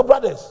 what about your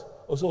brothers?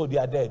 Also, they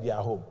are there, they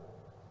are home.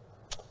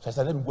 So I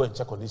said, let me go and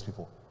check on these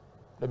people.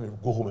 Let me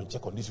go home and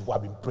check on these people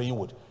I've been praying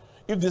with.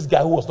 If this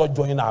guy who was not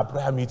joining our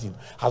prayer meeting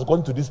has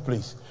gone to this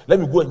place, let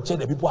me go and check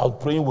the people I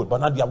was praying with, but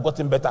now they have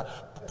gotten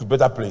to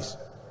better place.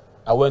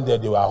 I went there,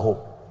 they were at home.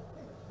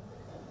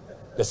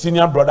 The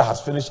senior brother has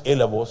finished A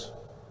levels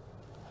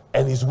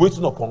and he's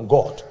waiting upon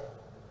God.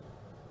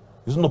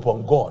 He's waiting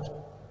upon God.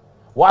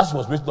 Whilst he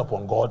was waiting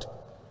upon God,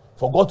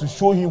 for God to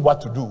show him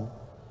what to do,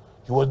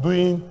 he was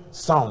doing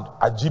sound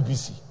at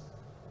GBC,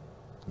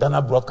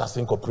 Ghana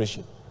Broadcasting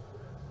Corporation.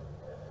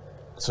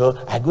 So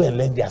I go and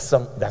learn their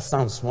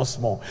sound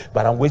small,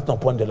 but I'm waiting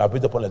upon the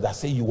Lord, I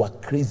say, you are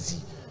crazy.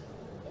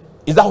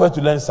 Is that where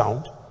to learn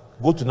sound?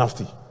 Go to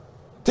NAFTI.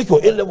 Take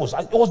your A levels.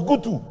 It was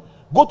good too.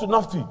 Go to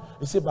NAFTI.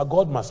 He said, but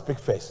God must speak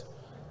first.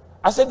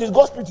 I said, did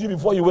God speak to you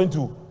before you went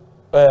to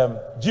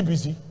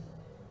GBC?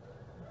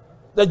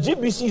 The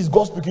GBC is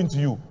God speaking to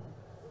you.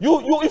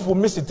 You, if you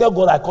miss it, tell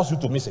God I caused you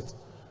to miss it.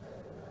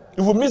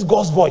 If you miss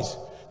God's voice,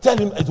 tell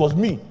him it was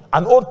me,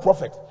 an old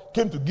prophet,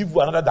 came to give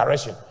you another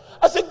direction.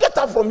 I said, get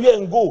up from here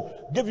and go.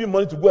 Give you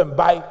money to go and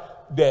buy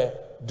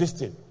this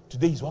thing.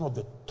 Today he's one of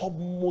the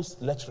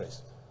topmost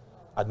lecturers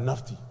at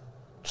NAFTI.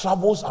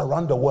 Travels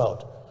around the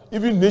world.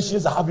 Even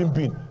nations that haven't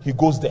been, he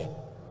goes there.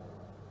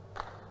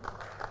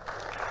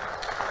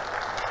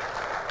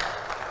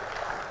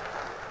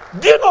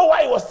 Do you know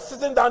why he was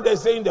sitting down there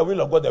saying the will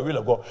of God, the will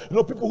of God? You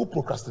know, people who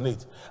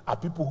procrastinate are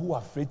people who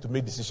are afraid to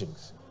make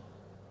decisions.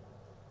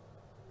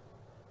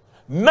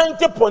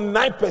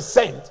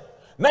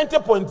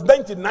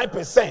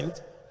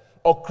 90.99%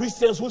 of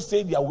Christians who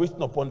say they are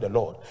waiting upon the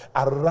Lord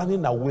are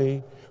running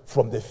away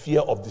from the fear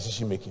of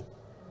decision making.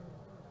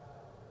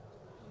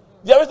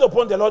 They are waiting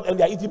upon the Lord and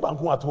they are eating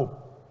banku at home.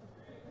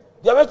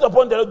 They are waiting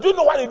upon the Lord. Do you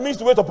know what it means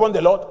to wait upon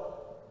the Lord?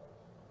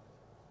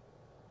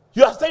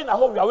 You are staying at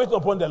home, you are waiting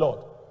upon the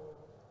Lord.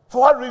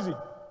 For what reason?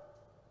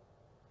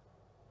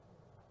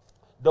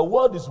 The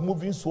world is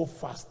moving so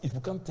fast. If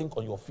you can't think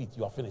on your feet,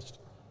 you are finished.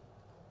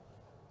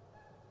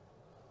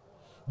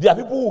 There are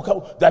people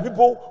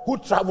who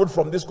traveled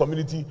from this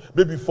community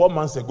maybe 4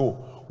 months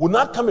ago, will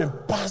not come and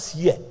pass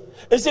here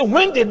and say,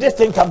 when did this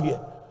thing come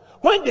here?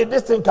 When did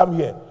this thing come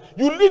here?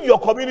 You leave your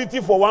community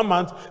for 1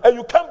 month and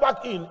you come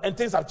back in and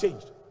things have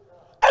changed.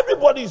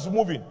 Everybody is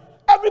moving.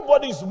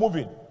 Everybody is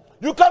moving.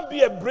 You can't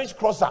be a bridge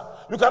crosser.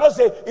 You cannot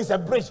say it's a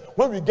bridge.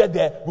 When we get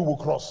there, we will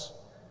cross.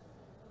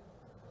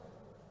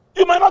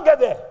 You might not get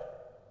there.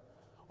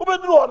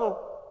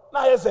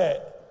 Now here's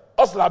a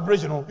Oslo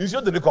bridge, you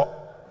should do the call.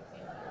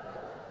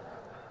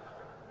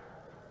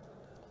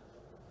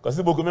 Because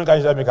people can make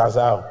us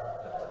out.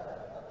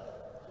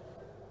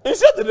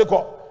 It's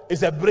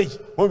a bridge.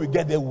 When we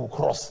get there, we will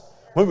cross.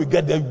 When we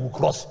get there, we will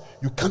cross.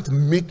 You can't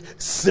make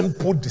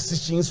simple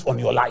decisions on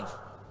your life.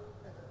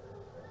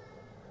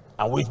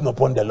 I'm waiting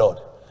upon the Lord.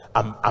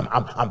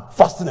 I'm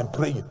fasting and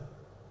praying.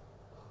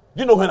 Do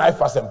you know when I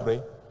fast and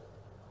pray?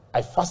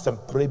 I fast and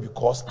pray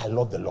because I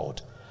love the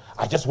Lord.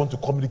 I just want to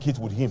communicate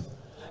with him.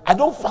 I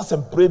don't fast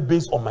and pray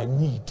based on my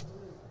need.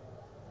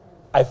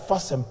 I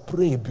fast and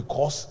pray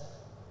because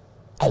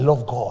I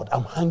love God.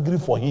 I'm hungry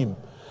for him.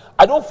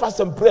 I don't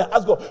fast and pray and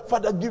ask God,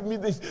 Father, give me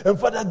this, and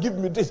Father, give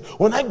me this.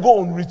 When I go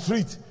on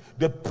retreat,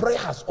 the prayer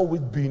has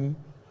always been,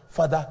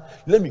 Father,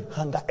 let me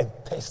hunger and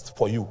thirst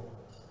for you.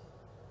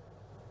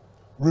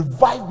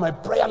 Revive my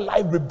prayer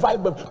life,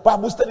 revive my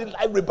Bible study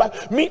life,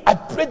 revive me. I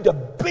pray the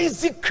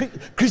basic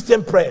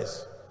Christian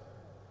prayers.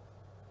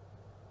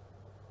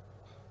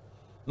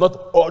 Not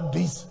all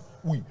these.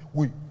 We.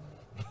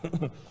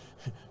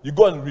 You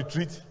go on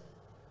retreat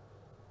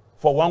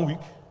for 1 week,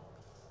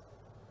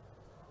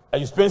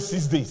 and you spend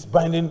 6 days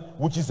binding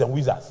witches and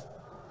wizards,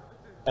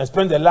 and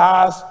spend the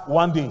last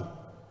 1 day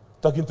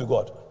talking to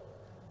God.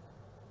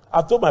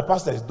 I told my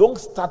pastors, don't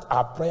start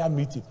our prayer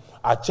meeting,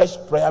 our church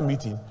prayer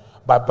meeting,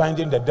 by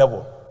binding the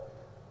devil.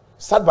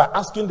 Start by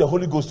asking the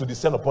Holy Ghost to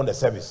descend upon the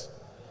service.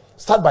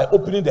 Start by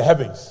opening the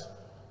heavens.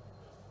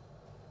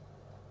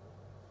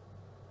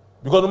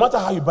 Because no matter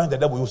how you bind the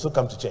devil, he will still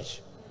come to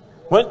church.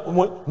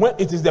 When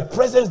it is the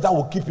presence that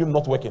will keep him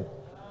not working.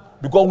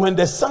 Because when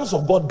the sons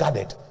of God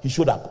gathered, he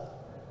showed up.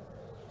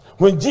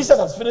 When Jesus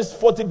has finished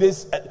 40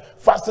 days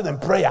fasting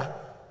and prayer,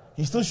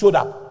 he still showed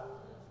up.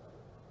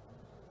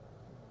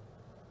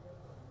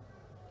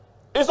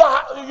 It's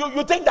not,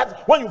 you think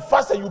that when you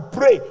fast and you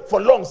pray for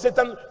long,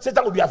 Satan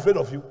will be afraid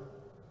of you.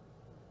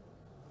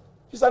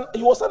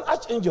 He was an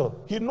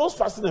archangel. He knows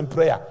fasting and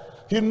prayer.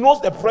 He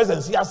knows the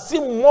presence. He has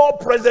seen more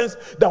presence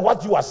than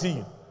what you are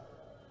seeing.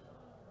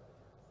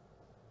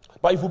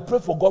 But if you pray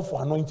for God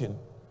for anointing,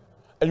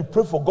 and you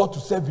pray for God to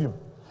serve him,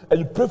 and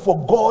you pray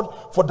for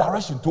God for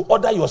direction, to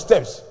order your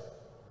steps,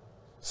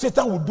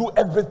 Satan will do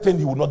everything,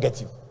 he will not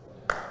get you.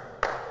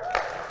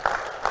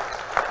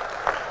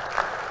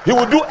 He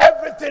will do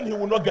everything, he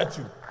will not get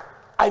you.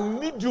 I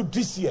need you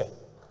this year.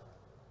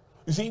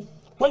 You see,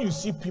 when you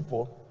see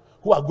people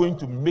who are going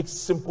to make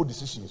simple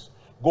decisions,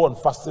 go on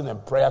fasting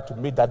and prayer to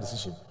make that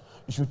decision,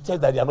 you should tell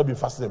that they are not been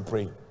fasting and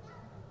praying.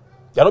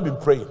 They are not been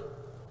praying.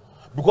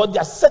 Because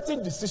there are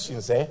certain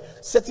decisions,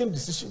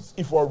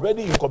 if you're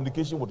already in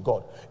communication with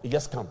God, it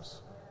just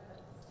comes.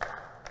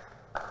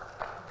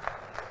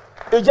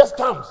 It just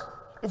comes.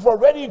 If you're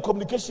already in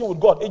communication with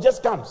God, it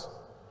just comes.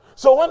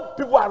 So when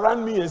people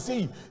around me and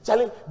say,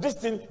 Charlie, this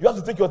thing, you have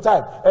to take your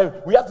time.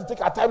 We have to take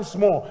our time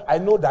small. I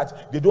know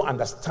that they don't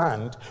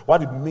understand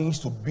what it means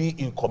to be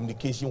in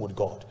communication with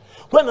God.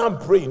 When I'm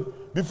praying,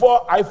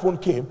 before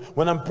iPhone came,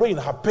 when I'm praying,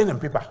 I have pen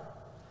and paper.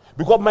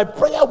 Because my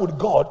prayer with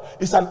God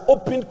is an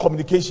open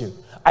communication.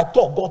 I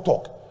talk, God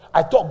talk.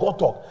 I talk, God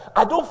talk.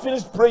 I don't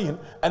finish praying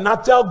and I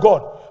tell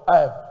God,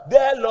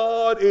 the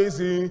Lord is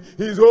in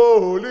his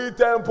holy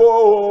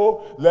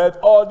temple. Let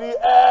all the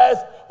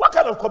earth. What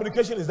kind of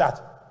communication is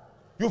that?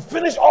 You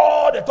finish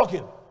all the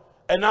talking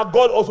and now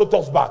God also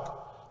talks back.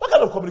 What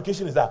kind of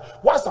communication is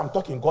that? Whilst I'm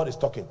talking, God is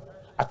talking.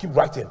 I keep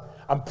writing.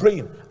 I'm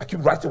praying. I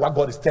keep writing what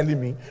God is telling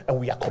me, and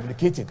we are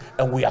communicating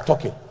and we are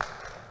talking.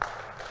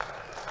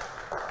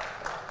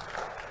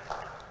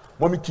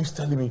 Mommy keeps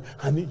telling me,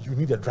 honey, you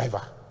need a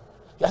driver.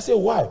 I say,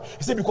 why?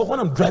 He said, because when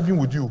I'm driving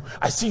with you,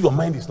 I see your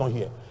mind is not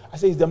here. I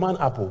say, it's the man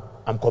Apple.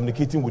 I'm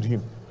communicating with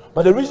him.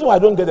 But the reason why I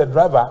don't get a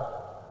driver,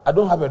 I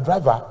don't have a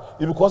driver,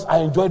 is because I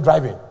enjoy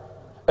driving.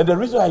 And the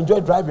reason I enjoy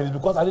driving is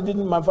because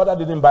my father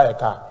didn't buy a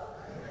car.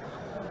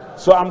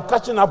 So I'm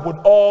catching up with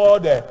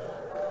all the...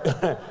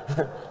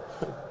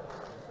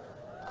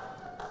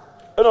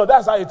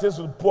 that's how it is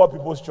with poor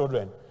people's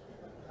children.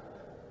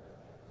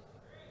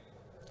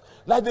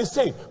 Like they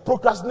say,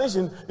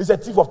 procrastination is a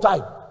thief of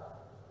time.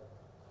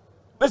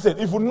 Listen,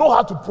 if you know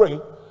how to pray,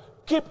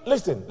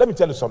 listen, let me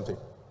tell you something.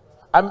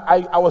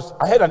 I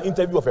had an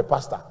interview of a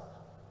pastor,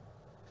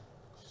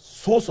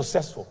 so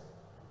successful.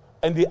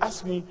 And they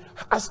asked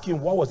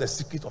him what was the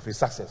secret of his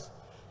success.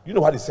 You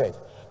know what he said?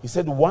 He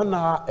said 1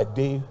 hour a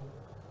day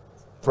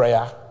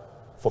prayer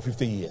for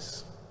 50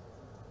 years.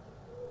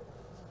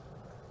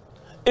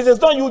 It is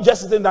not you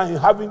just sitting down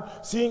and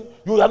seeing,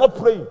 you are not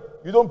praying.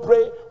 You don't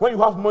pray. When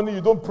you have money,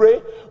 you don't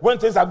pray. When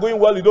things are going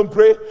well, you don't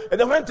pray. And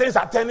then when things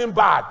are turning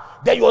bad,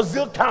 then your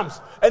zeal comes.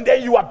 And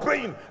then you are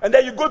praying. And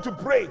then you go to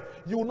pray.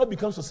 You will not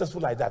become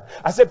successful like that.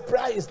 I said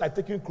prayer is like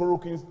taking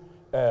chloroquine's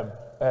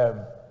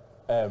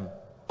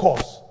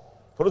course.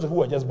 For those of you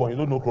who are just born, you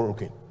don't know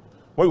chloroquine.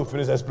 When you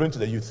finish, explain to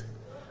the youth.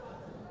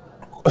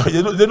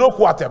 They know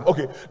Coartem.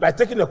 Okay, like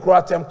taking a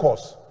Coartem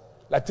course.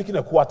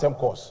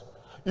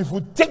 If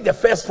you take the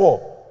first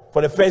 4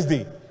 for the first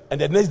day,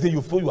 and the next day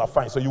you feel you are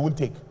fine, so you won't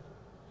take.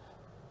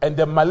 And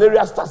the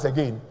malaria starts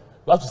again,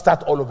 you have to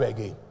start all over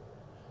again.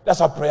 That's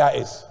how prayer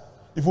is.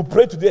 If you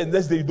pray today and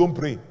next day you don't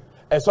pray,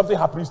 and something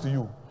happens to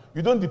you,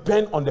 you don't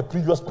depend on the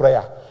previous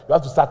prayer. You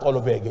have to start all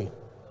over again.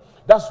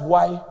 That's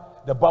why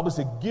the Bible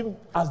says, give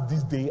us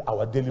this day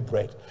our daily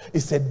bread.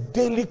 It's a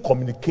daily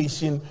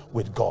communication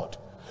with God.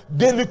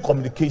 Daily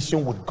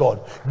communication with God.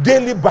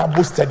 Daily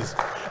Bible studies.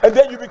 And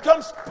then you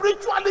become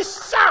spiritually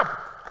sharp.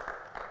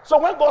 So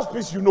when God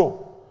speaks, you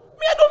know.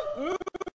 Me, I don't